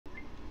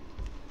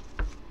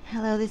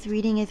Hello, this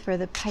reading is for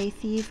the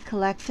Pisces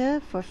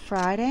collective for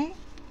Friday,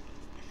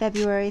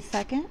 February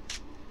 2nd.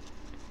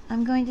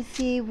 I'm going to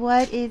see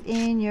what is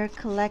in your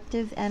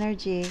collective's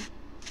energy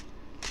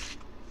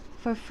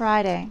for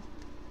Friday,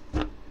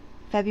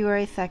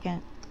 February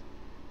 2nd,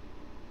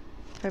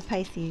 for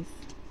Pisces.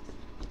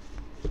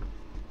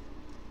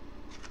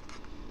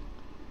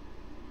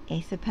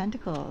 Ace of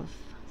Pentacles,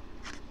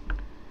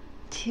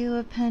 Two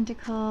of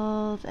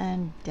Pentacles,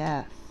 and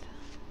Death.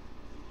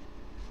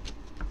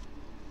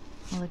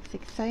 Looks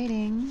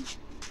exciting.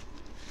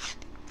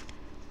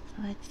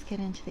 Let's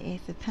get into the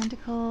Ace of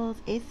Pentacles.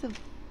 Ace of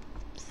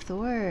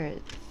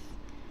Swords.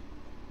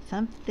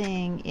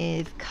 Something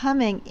is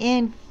coming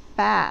in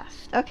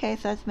fast. Okay,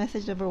 so that's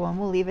message number one.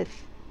 We'll leave it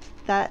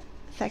that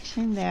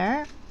section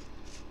there.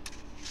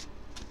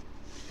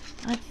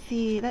 Let's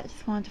see. That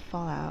just wanted to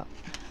fall out.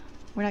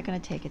 We're not going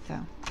to take it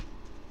though.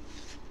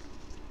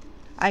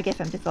 I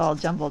guess I'm just all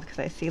jumbled because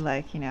I see,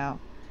 like, you know,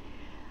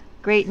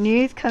 great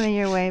news coming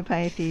your way,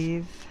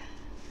 Pisces.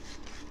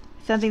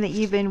 Something that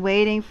you've been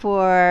waiting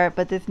for,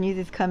 but this news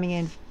is coming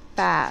in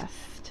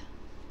fast.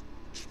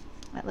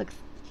 That looks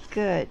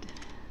good.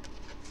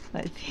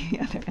 Let's see the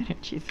other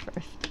energies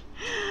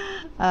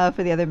first.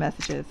 For the other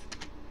messages.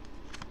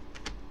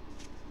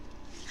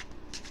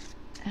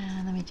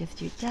 And let me just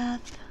do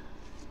Death.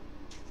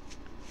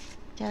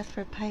 Death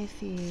for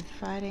Pisces,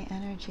 Friday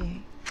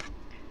energy.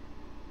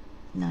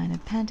 Nine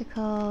of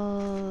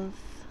Pentacles.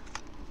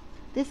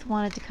 This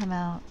wanted to come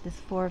out, this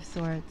Four of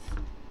Swords.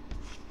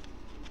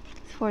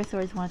 Four of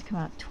Swords wants to come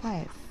out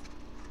twice.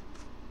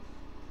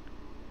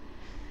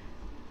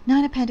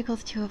 Nine of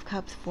Pentacles, Two of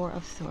Cups, Four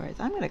of Swords.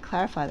 I'm going to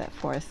clarify that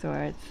Four of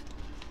Swords.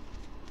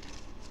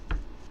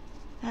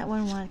 That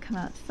one wanted to come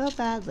out so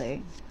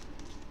badly.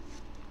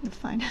 I'm going to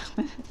find out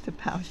what it's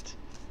about.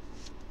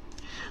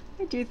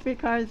 I do 3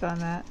 cards on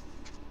that.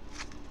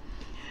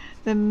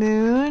 The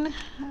Moon.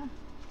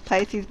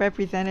 Pisces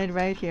represented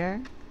right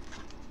here.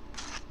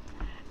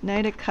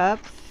 Knight of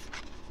Cups.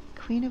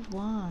 Queen of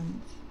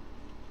Wands.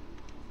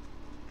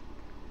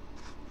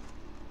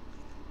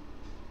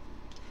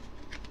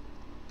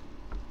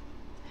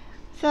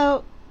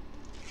 So,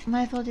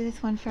 might as well do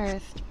this one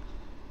first.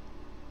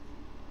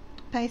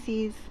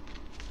 Pisces.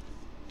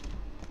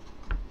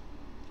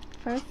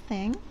 First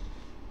thing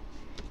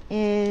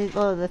is,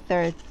 well, the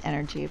third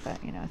energy,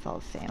 but, you know, it's all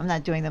the same. I'm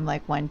not doing them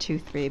like 1, 2,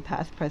 3,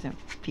 past, present,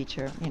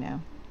 future, you know.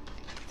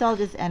 It's all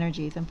just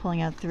energies. I'm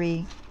pulling out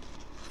three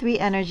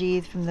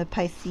energies from the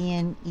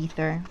Piscean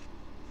ether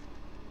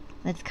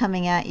that's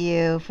coming at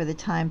you for the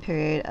time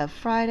period of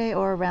Friday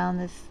or around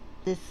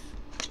this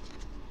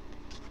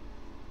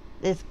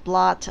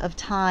blot of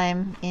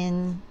time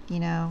in, you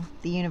know,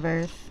 the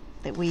universe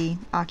that we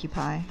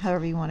occupy,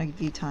 however you want to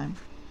view time.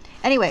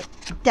 Anyway,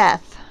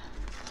 Death.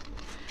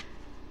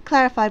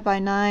 Clarified by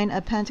Nine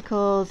of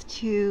Pentacles,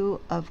 Two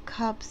of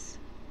Cups,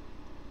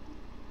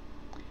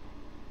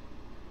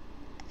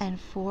 and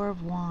Four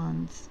of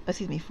Wands. Oh,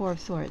 excuse me, Four of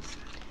Swords.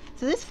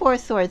 So this Four of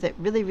Swords that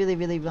really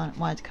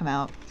wanted to come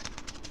out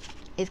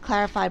is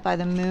clarified by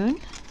the Moon,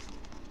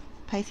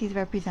 Pisces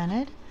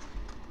represented,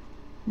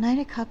 Knight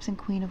of Cups, and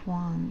Queen of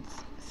Wands.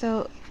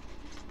 So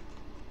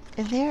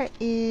there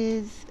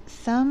is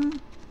some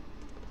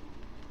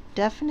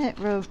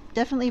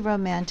definitely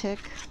romantic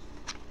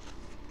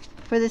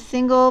for the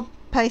single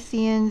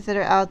Pisceans that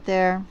are out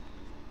there.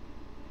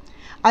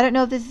 I don't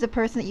know if this is a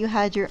person that you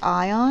had your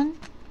eye on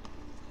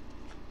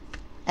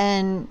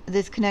and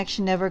this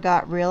connection never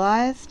got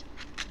realized.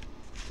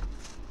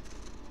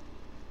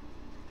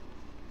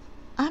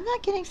 I'm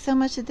not getting so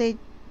much that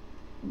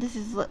this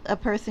is a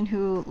person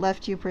who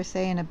left you per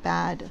se in a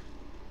bad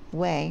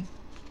way.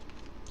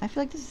 I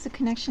feel like this is a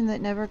connection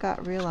that never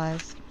got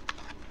realized.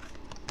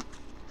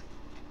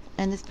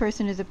 And this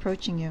person is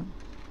approaching you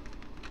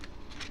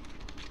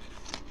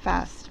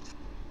fast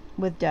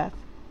with death.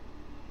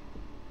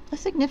 A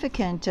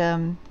significant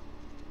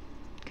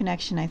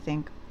connection, I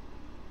think.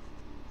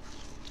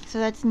 So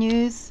that's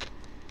news.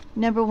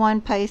 Number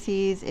one,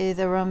 Pisces, is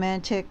a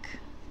romantic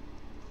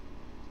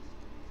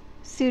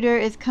suitor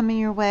is coming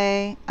your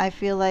way. I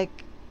feel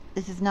like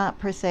this is not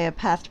per se a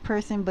past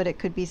person, but it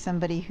could be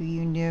somebody who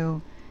you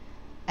knew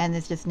and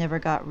this just never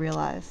got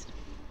realized.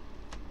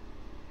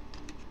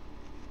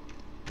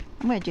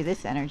 I'm going to do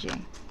this energy.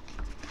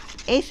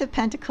 Ace of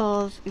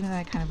Pentacles, even though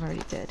I kind of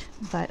already did.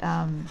 But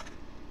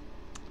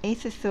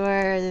Ace of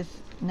Swords,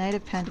 Knight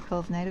of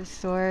Pentacles, Knight of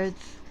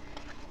Swords.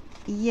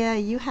 Yeah,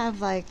 you have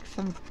like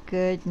some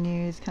good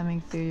news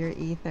coming through your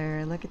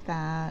ether. Look at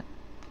that.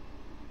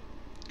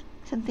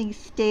 Something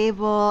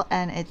stable,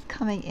 and it's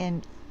coming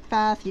in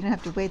fast. You don't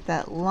have to wait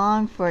that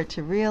long for it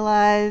to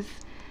realize.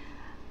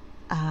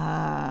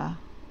 Even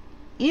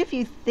if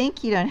you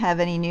think you don't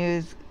have any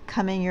news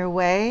coming your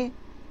way,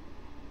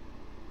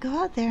 go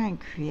out there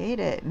and create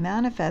it,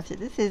 manifest it.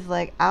 This is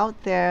like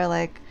out there,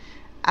 like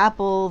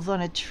apples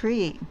on a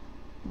tree,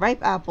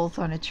 ripe apples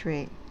on a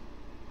tree.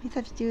 All you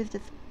have to do is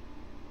just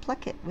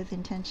pluck it with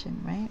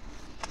intention, right?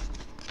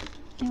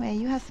 Anyway,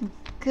 you have some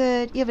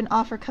good. You have an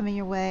offer coming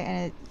your way,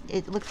 and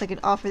it looks like an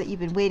offer that you've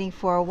been waiting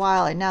for a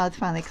while, and now it's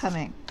finally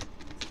coming.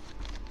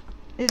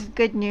 This is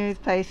good news,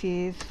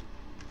 Pisces.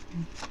 I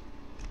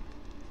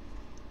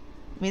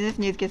mean, this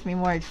news gets me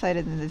more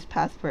excited than this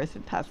past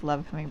person, past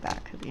love coming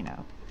back. 'Cause, you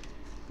know,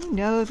 who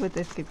knows what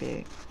this could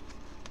be?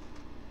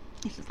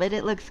 But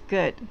it looks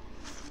good.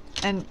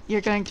 And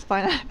you're going to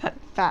find out about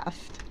it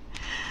fast.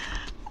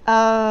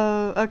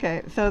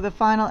 Okay, so the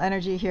final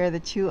energy here, the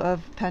Two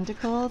of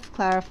Pentacles,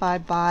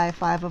 clarified by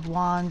Five of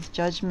Wands,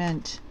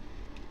 Judgment,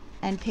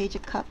 and Page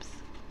of Cups.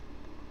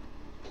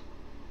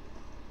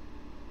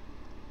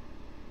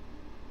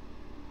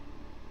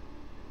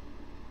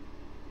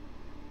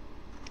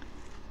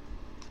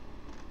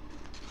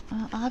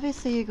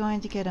 Obviously you're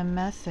going to get a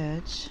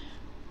message.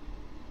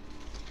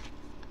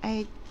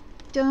 I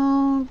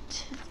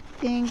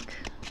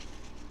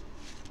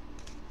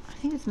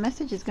think this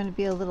message is going to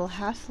be a little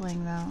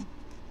hassling though.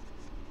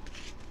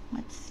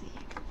 Let's see.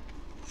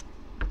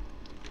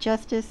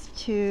 Justice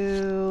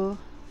to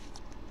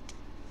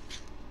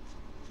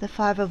the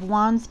Five of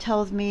Wands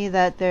tells me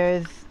that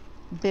there's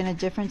been a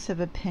difference of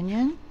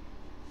opinion.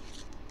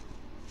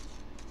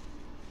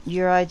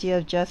 Your idea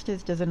of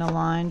justice doesn't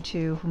align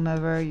to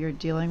whomever you're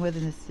dealing with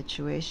in this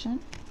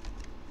situation.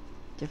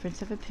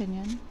 Difference of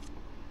opinion.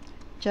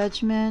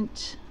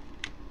 Judgment.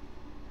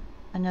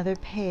 Another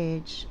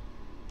page.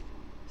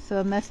 So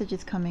a message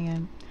is coming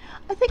in.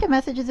 I think a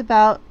message is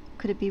about,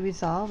 could it be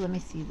resolved? Let me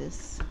see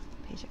this.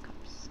 Page of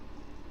Cups.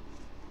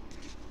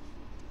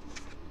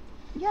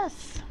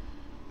 Yes.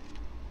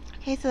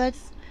 Okay, so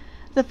that's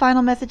the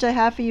final message I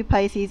have for you,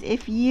 Pisces.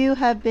 If you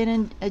have been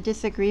in a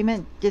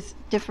disagreement,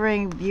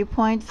 differing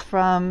viewpoints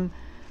from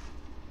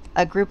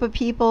a group of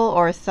people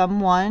or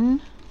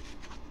someone,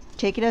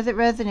 take it as it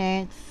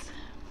resonates.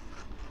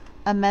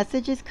 A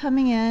message is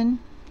coming in.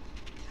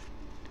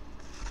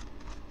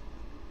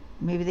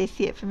 Maybe they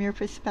see it from your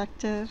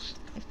perspective.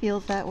 It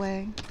feels that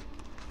way.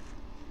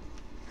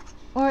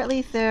 Or at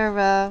least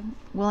they're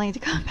willing to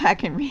come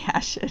back and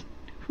rehash it.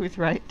 Who's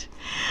right?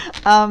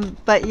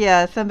 But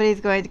yeah, somebody's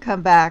going to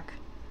come back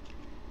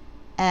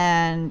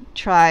and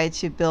try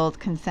to build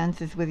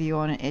consensus with you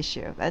on an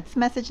issue. That's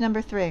message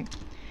number 3.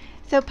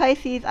 So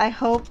Pisces, I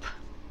hope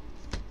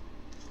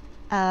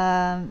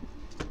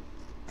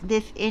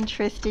this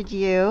interested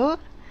you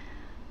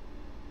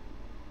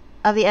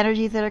of the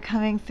energies that are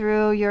coming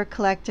through your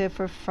collective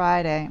for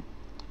Friday.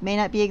 May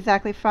not be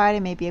exactly Friday,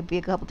 maybe it'll be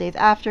a couple days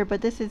after,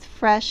 but this is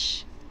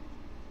fresh,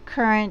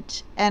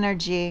 current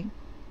energy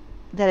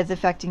that is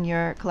affecting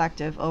your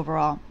collective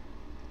overall.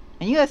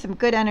 And you have some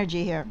good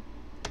energy here.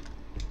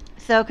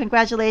 So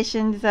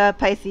congratulations,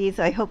 Pisces.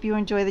 I hope you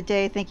enjoy the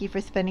day. Thank you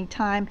for spending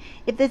time.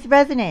 If this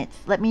resonates,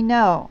 let me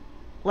know.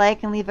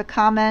 Like and leave a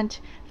comment.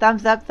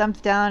 Thumbs up, thumbs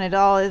down. It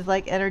all is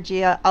like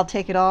energy. I'll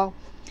take it all.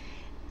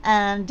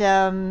 And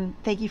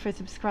thank you for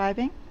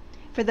subscribing.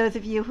 For those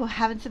of you who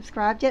haven't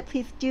subscribed yet,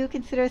 please do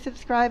consider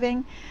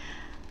subscribing.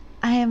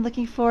 I am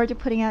looking forward to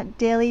putting out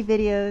daily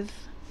videos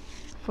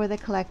for the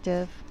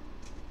collective.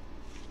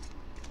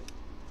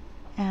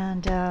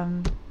 And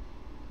I'm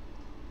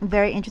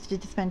very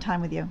interested to spend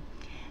time with you.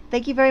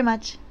 Thank you very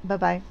much.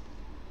 Bye-bye.